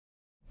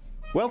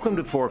Welcome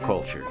to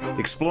 4Culture,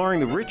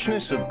 exploring the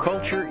richness of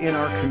culture in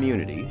our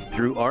community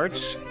through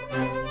arts,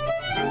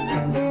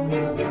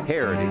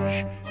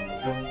 heritage,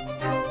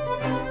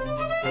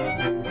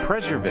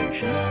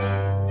 preservation,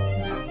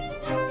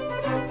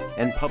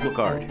 and public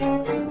art.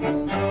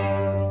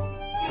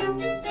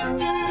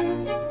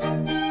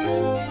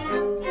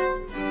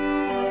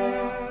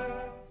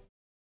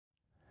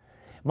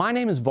 My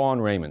name is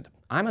Vaughn Raymond.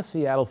 I'm a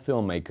Seattle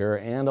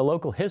filmmaker and a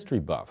local history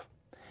buff.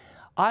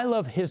 I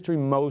love history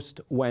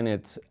most when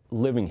it's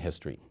living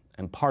history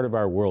and part of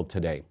our world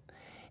today.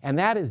 And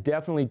that is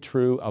definitely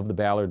true of the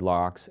Ballard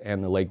Locks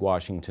and the Lake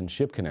Washington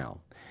Ship Canal,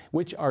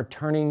 which are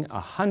turning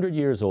 100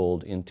 years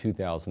old in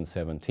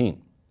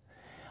 2017.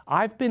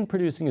 I've been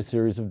producing a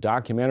series of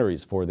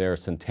documentaries for their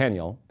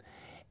centennial,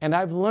 and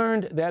I've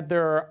learned that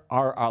there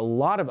are a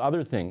lot of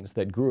other things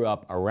that grew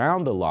up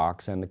around the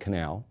locks and the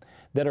canal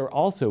that are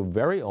also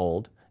very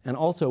old and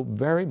also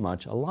very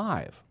much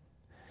alive.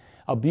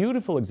 A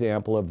beautiful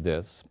example of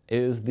this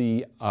is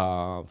the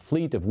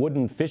fleet of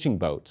wooden fishing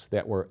boats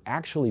that were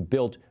actually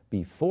built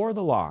before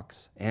the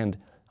locks and,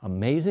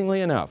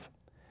 amazingly enough,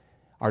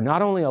 are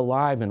not only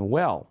alive and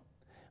well,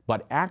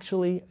 but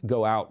actually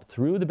go out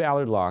through the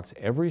Ballard Locks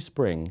every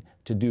spring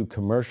to do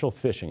commercial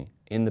fishing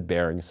in the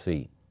Bering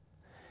Sea.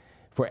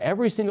 For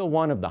every single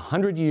one of the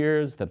 100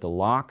 years that the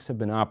locks have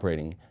been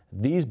operating,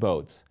 these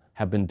boats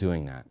have been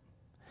doing that.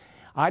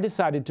 I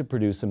decided to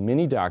produce a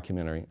mini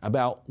documentary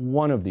about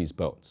one of these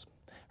boats.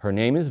 Her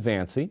name is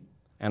Vansee,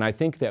 and I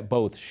think that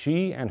both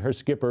she and her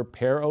skipper,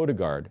 Per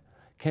Odegaard,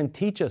 can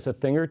teach us a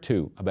thing or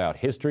two about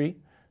history,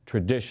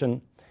 tradition,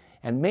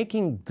 and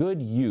making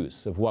good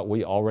use of what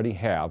we already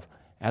have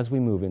as we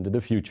move into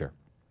the future.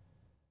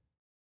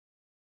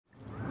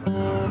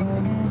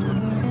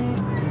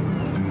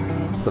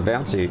 The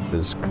Vansee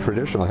is a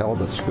traditional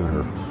halibut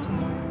schooner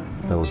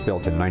that was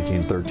built in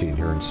 1913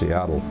 here in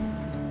Seattle.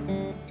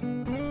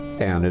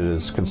 And it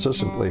is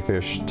consistently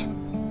fished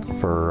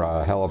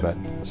for halibut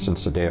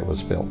since the day it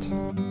was built. It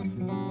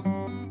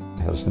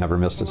has never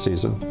missed a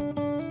season,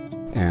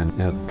 and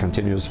it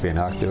continues to be an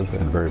active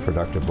and very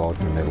productive boat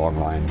in the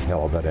longline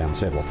halibut and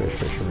sablefish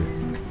fishery.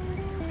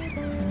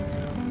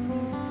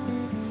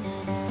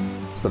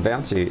 The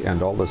Vansee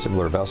and all the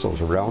similar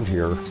vessels around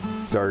here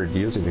started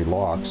using the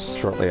locks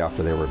shortly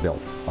after they were built,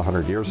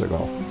 100 years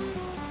ago.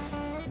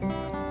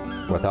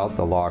 Without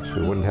the locks,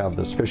 we wouldn't have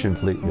this fishing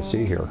fleet you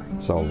see here.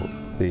 So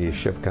the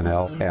ship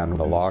canal and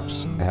the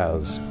locks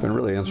has been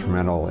really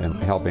instrumental in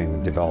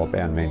helping develop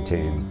and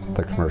maintain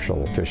the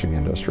commercial fishing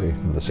industry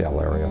in the Seattle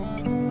area.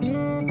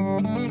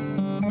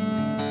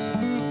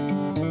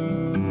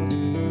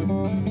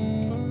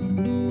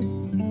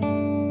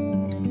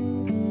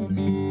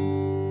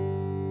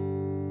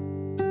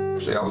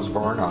 Actually, I was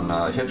born on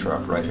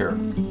Hitra, right here,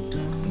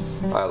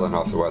 island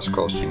off the west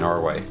coast of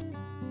Norway.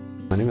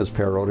 My name is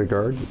Per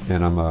Odegaard,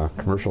 and I'm a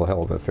commercial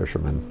halibut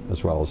fisherman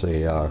as well as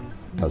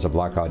a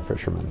black-eyed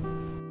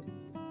fisherman.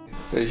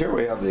 Here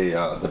we have the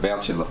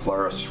Vansee and the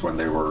Polaris when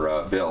they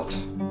were built.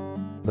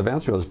 The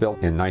Vansee was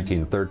built in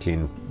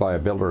 1913 by a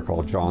builder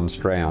called John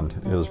Strand.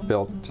 It was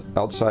built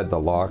outside the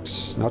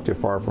locks, not too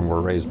far from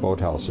where Ray's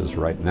Boathouse is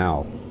right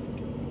now.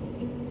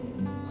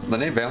 The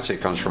name Vansee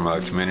comes from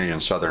a community in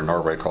southern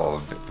Norway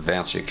called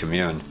Vansee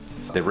Commune.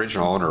 The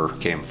original owner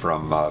came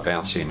from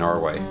Vansee,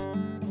 Norway.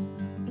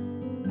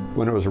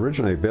 When it was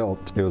originally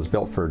built, it was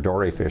built for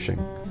dory fishing.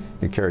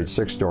 It carried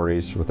 6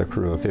 dories with a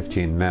crew of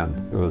 15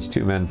 men. It was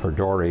 2 men per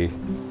dory,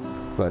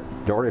 but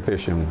dory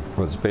fishing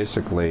was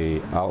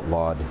basically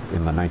outlawed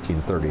in the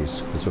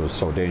 1930s because it was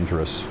so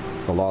dangerous.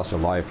 The loss of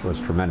life was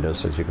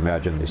tremendous, as you can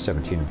imagine, these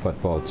 17-foot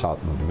boats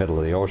out in the middle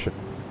of the ocean.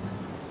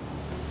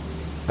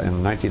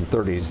 In the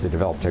 1930s, they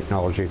developed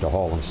technology to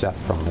haul and set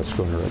from the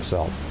schooner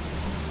itself,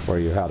 where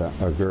you had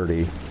a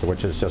gurdy,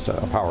 which is just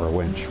a power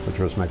winch, which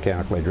was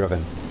mechanically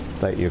driven,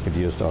 that you could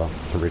use to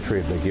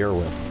retrieve the gear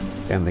with.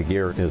 And the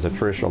gear is a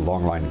traditional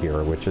longline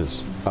gear, which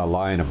is a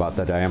line about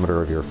the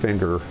diameter of your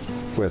finger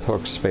with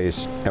hooks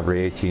spaced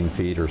every 18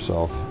 feet or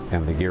so,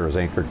 and the gear is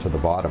anchored to the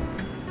bottom.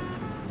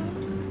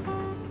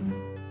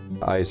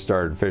 I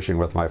started fishing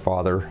with my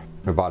father.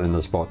 I bought in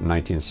this boat in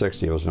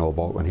 1960. It was an old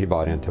boat when he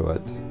bought into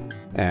it.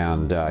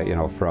 And you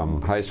know,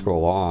 from high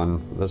school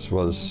on, this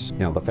was, you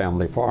know, the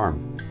family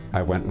farm.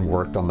 I went and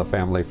worked on the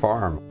family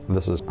farm. And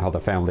this is how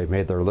the family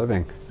made their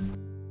living.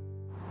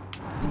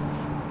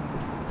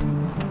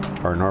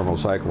 Our normal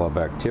cycle of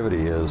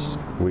activity is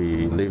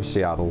we leave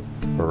Seattle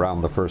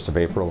around the 1st of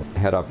April,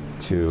 head up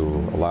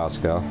to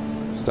Alaska,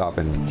 stop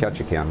in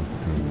Ketchikan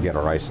and get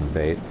our ice and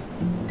bait.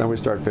 Then we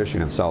start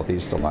fishing in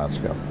southeast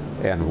Alaska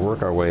and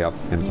work our way up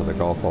into the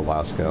Gulf of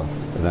Alaska,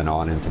 and then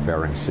on into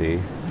Bering Sea,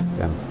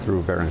 and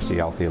through Bering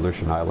Sea out the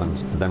Aleutian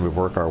Islands. And then we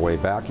work our way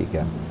back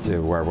again to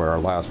where our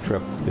last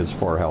trip is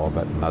for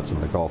halibut, and that's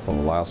in the Gulf of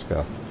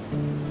Alaska.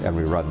 And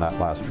we run that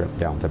last trip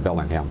down to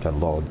Bellingham to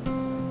load.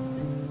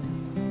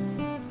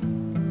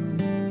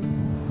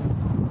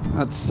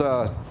 Let's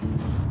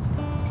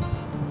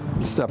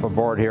step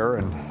aboard here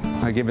and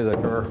I give you the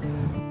tour.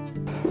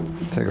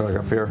 Take a look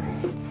up here.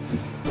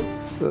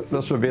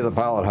 This would be the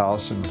pilot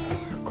house, and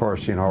of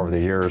course, you know, over the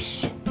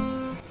years,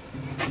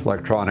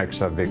 electronics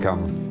have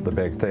become the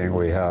big thing.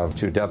 We have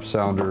 2 depth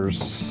sounders,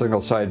 single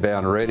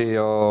sideband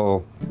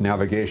radio,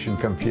 navigation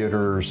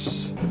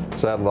computers,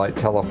 satellite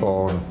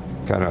telephone,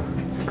 kind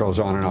of goes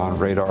on and on,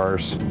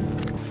 radars.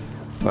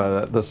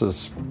 This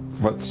is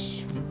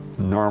what's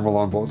normal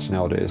on boats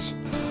nowadays.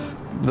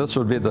 This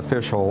would be the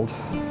fish hold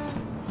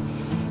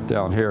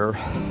down here.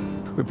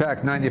 We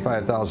pack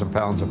 95,000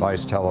 pounds of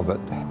iced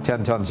halibut,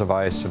 10 tons of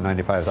ice and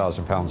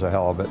 95,000 pounds of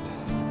halibut.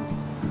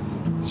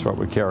 That's what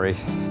we carry.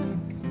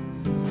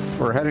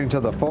 We're heading to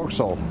the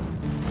forecastle.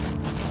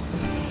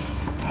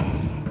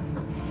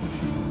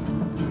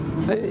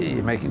 Hey,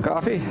 you making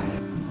coffee?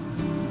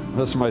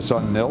 This is my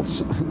son, Nils.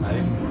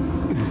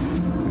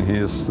 He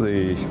is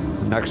the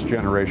next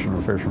generation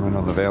of fishermen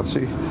on the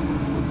Vansee.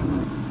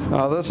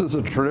 Now, this is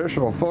a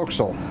traditional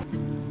forecastle.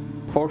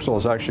 Forecastle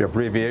is actually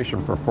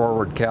abbreviation for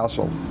forward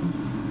castle.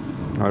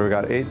 We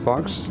got 8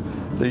 bunks.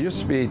 There used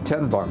to be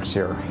 10 bunks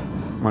here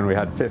when we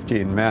had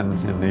 15 men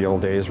in the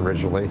old days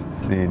originally,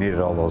 and you needed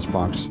all those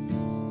bunks.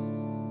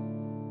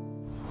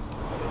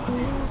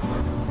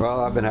 Well,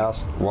 I've been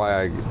asked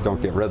why I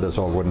don't get rid of this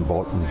old wooden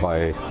boat and buy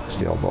a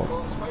steel boat.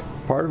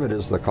 Part of it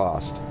is the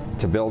cost.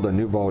 To build a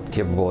new boat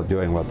capable of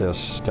doing what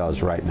this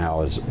does right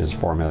now is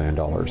 $4 million.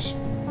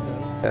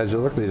 As you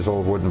look at these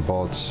old wooden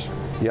boats,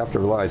 you have to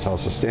realize how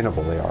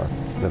sustainable they are.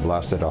 They've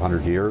lasted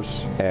 100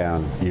 years,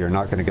 and you're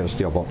not going to get a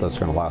steel boat that's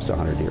going to last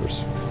 100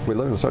 years. We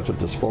live in such a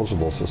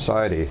disposable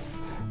society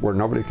where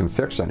nobody can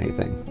fix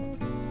anything.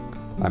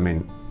 I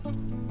mean,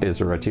 is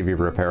there a TV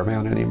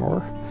repairman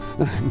anymore?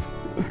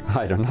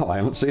 I don't know, I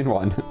haven't seen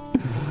one.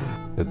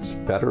 It's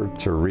better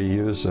to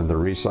reuse and to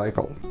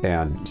recycle,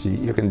 and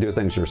you can do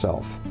things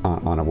yourself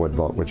on a wood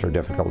boat, which are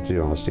difficult to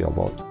do on a steel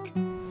boat.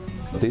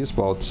 These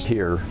boats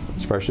here,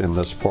 especially in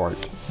this port,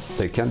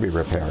 they can be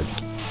repaired,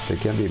 they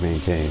can be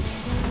maintained,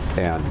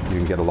 and you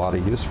can get a lot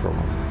of use from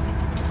them.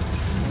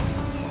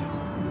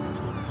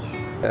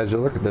 As you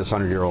look at this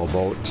 100-year-old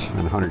boat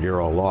and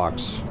 100-year-old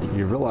locks,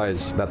 you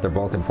realize that they're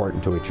both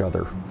important to each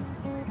other.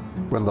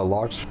 When the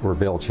locks were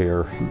built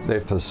here, they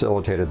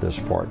facilitated this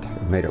port,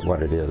 made it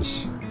what it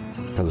is,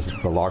 because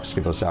the locks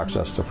give us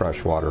access to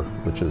fresh water,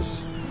 which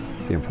is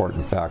the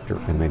important factor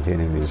in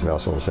maintaining these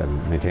vessels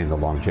and maintaining the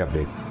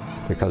longevity.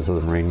 Because of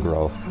the marine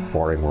growth,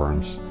 boring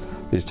worms,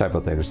 these type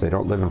of things, they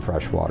don't live in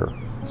fresh water.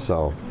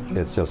 So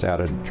it's just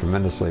added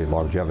tremendously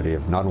longevity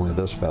of not only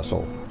this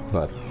vessel,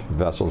 but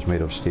vessels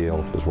made of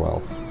steel as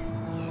well.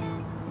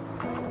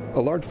 A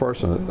large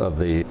portion of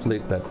the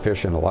fleet that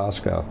fish in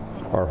Alaska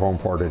are home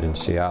ported in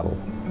Seattle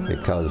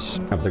because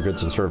of the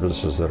goods and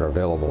services that are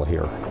available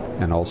here.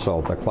 And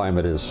also the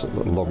climate is a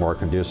little more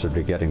conducive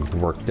to getting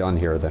work done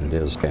here than it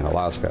is in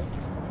Alaska.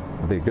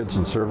 The goods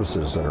and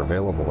services that are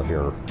available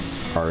here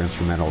are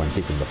instrumental in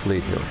keeping the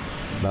fleet here.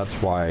 That's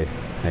why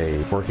a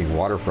working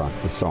waterfront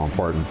is so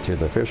important to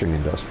the fishing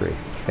industry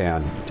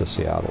and to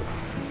Seattle.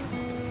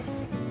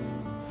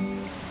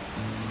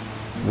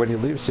 When you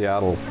leave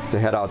Seattle to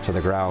head out to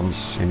the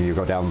grounds and you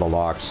go down the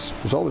locks,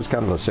 there's always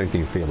kind of a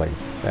sinking feeling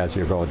as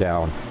you go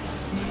down.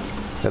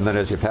 And then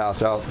as you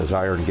pass out, as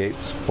Iron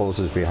Gates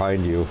closes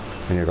behind you,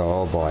 and you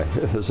go, oh boy,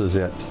 this is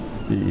it.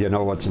 You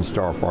know what's in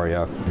store for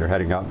you. You're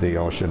heading out to the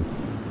ocean.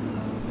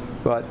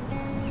 But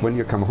when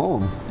you come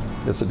home,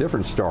 it's a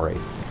different story.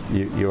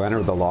 You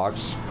enter the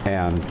locks,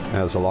 and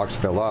as the locks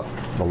fill up,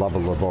 the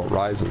level of the boat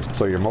rises.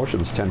 So your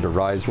emotions tend to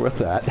rise with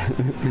that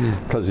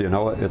because you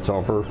know it's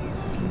over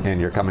and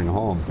you're coming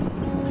home.